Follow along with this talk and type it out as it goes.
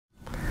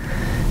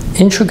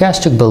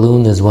Intragastric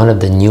balloon is one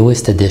of the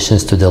newest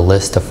additions to the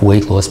list of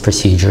weight loss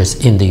procedures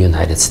in the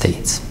United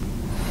States.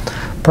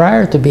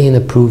 Prior to being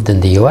approved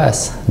in the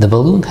US, the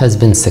balloon has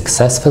been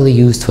successfully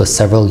used for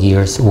several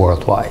years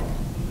worldwide.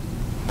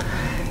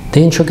 The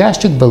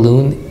intragastric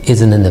balloon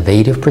is an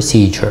innovative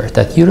procedure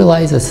that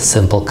utilizes a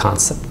simple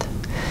concept.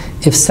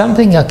 If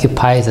something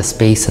occupies a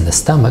space in the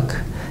stomach,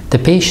 the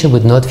patient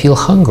would not feel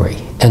hungry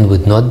and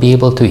would not be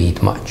able to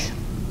eat much.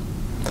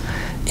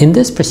 In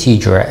this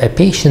procedure, a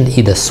patient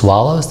either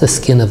swallows the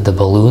skin of the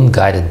balloon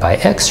guided by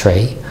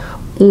X-ray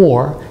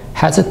or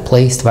has it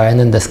placed via an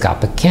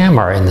endoscopic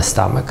camera in the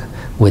stomach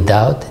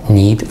without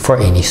need for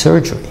any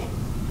surgery.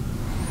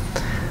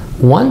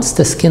 Once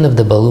the skin of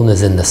the balloon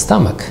is in the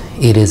stomach,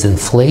 it is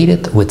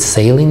inflated with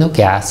saline or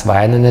gas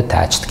via an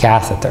attached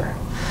catheter.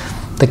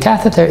 The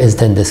catheter is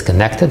then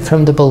disconnected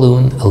from the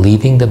balloon,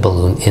 leaving the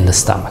balloon in the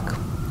stomach.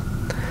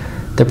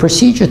 The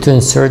procedure to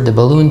insert the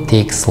balloon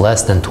takes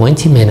less than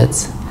 20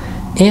 minutes,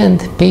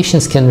 and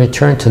patients can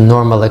return to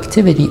normal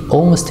activity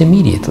almost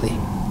immediately.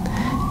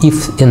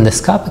 If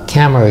endoscopic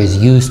camera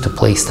is used to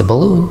place the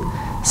balloon,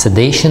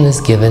 sedation is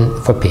given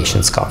for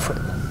patient's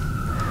comfort.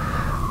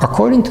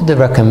 According to the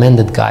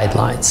recommended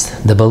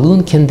guidelines, the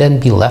balloon can then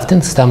be left in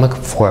the stomach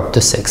for up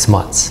to 6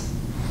 months.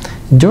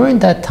 During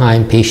that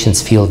time,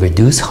 patients feel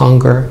reduced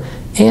hunger,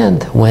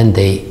 and when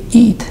they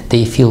eat,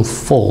 they feel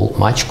full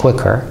much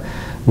quicker,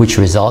 which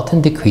result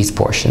in decreased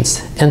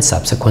portions and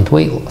subsequent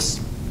weight loss.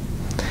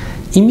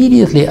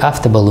 Immediately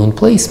after balloon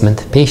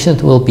placement,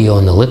 patient will be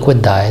on a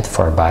liquid diet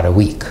for about a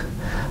week,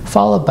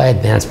 followed by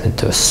advancement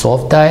to a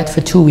soft diet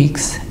for 2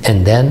 weeks,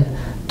 and then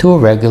to a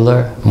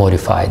regular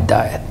modified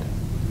diet.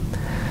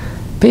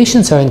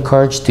 Patients are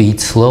encouraged to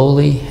eat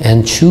slowly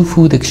and chew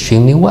food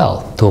extremely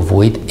well to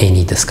avoid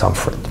any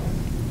discomfort.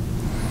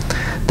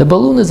 The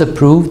balloon is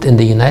approved in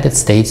the United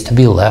States to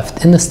be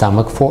left in the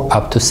stomach for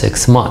up to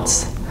 6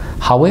 months.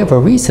 However,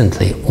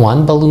 recently,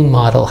 one balloon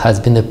model has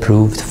been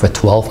approved for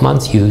 12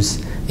 months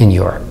use in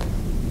Europe.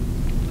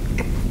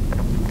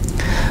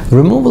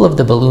 Removal of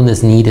the balloon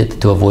is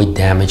needed to avoid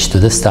damage to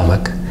the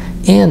stomach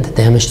and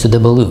damage to the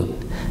balloon,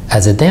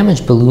 as a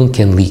damaged balloon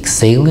can leak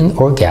saline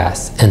or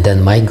gas and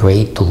then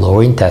migrate to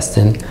lower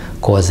intestine,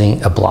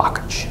 causing a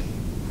blockage.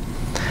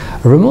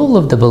 Removal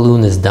of the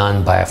balloon is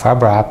done by a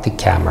fiber optic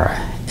camera,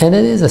 and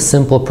it is a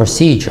simple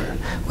procedure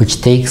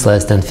which takes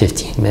less than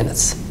 15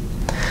 minutes.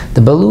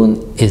 The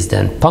balloon is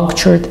then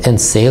punctured and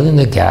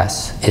saline or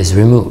gas is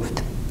removed.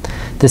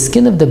 The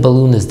skin of the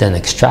balloon is then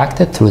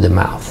extracted through the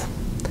mouth.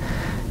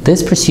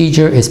 This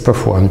procedure is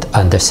performed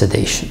under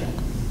sedation.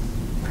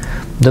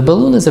 The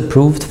balloon is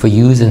approved for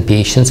use in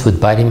patients with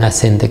body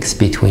mass index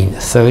between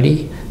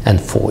 30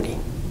 and 40.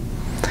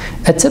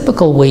 A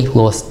typical weight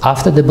loss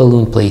after the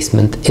balloon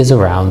placement is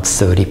around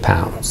 30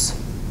 pounds.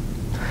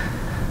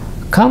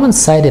 Common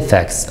side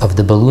effects of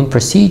the balloon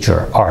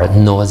procedure are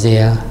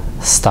nausea,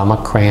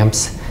 stomach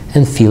cramps,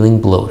 and feeling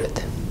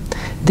bloated.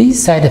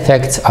 These side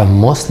effects are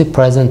mostly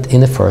present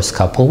in the first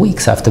couple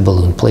weeks after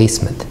balloon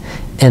placement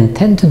and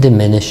tend to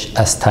diminish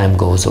as time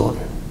goes on.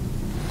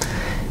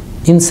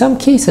 In some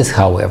cases,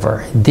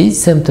 however,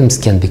 these symptoms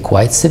can be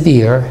quite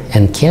severe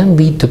and can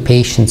lead to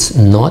patients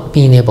not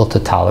being able to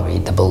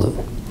tolerate the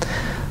balloon.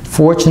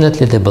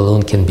 Fortunately, the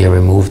balloon can be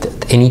removed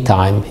at any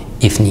time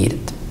if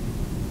needed.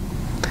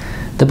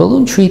 The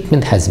balloon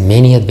treatment has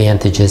many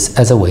advantages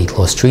as a weight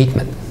loss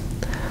treatment.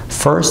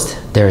 First,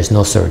 there is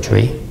no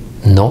surgery,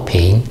 no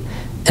pain,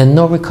 and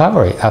no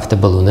recovery after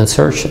balloon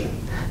insertion.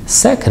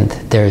 Second,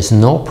 there is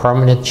no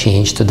permanent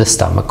change to the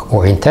stomach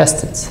or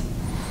intestines.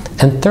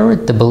 And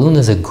third, the balloon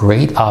is a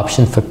great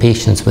option for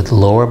patients with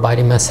lower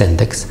body mass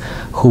index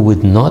who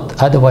would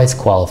not otherwise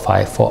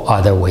qualify for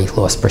other weight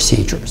loss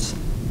procedures.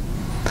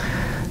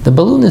 The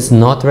balloon is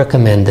not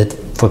recommended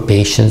for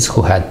patients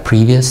who had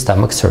previous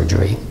stomach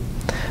surgery,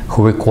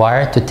 who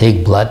require to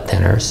take blood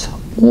thinners,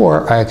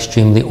 or are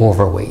extremely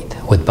overweight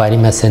with body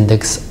mass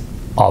index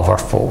over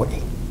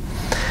 40.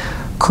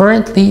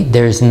 Currently,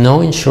 there is no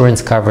insurance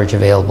coverage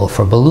available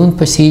for balloon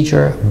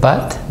procedure,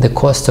 but the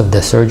cost of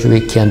the surgery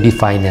can be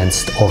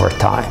financed over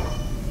time.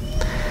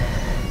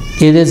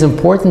 It is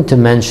important to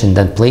mention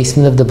that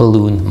placement of the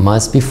balloon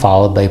must be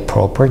followed by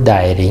proper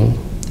dieting,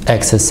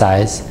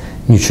 exercise,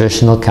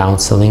 nutritional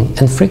counseling,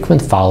 and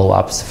frequent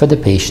follow-ups for the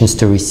patients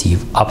to receive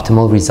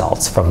optimal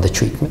results from the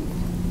treatment.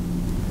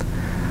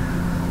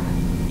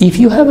 If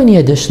you have any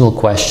additional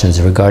questions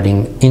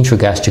regarding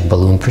intragastric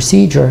balloon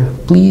procedure,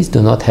 please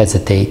do not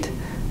hesitate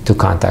to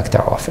contact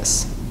our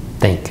office.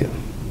 Thank you.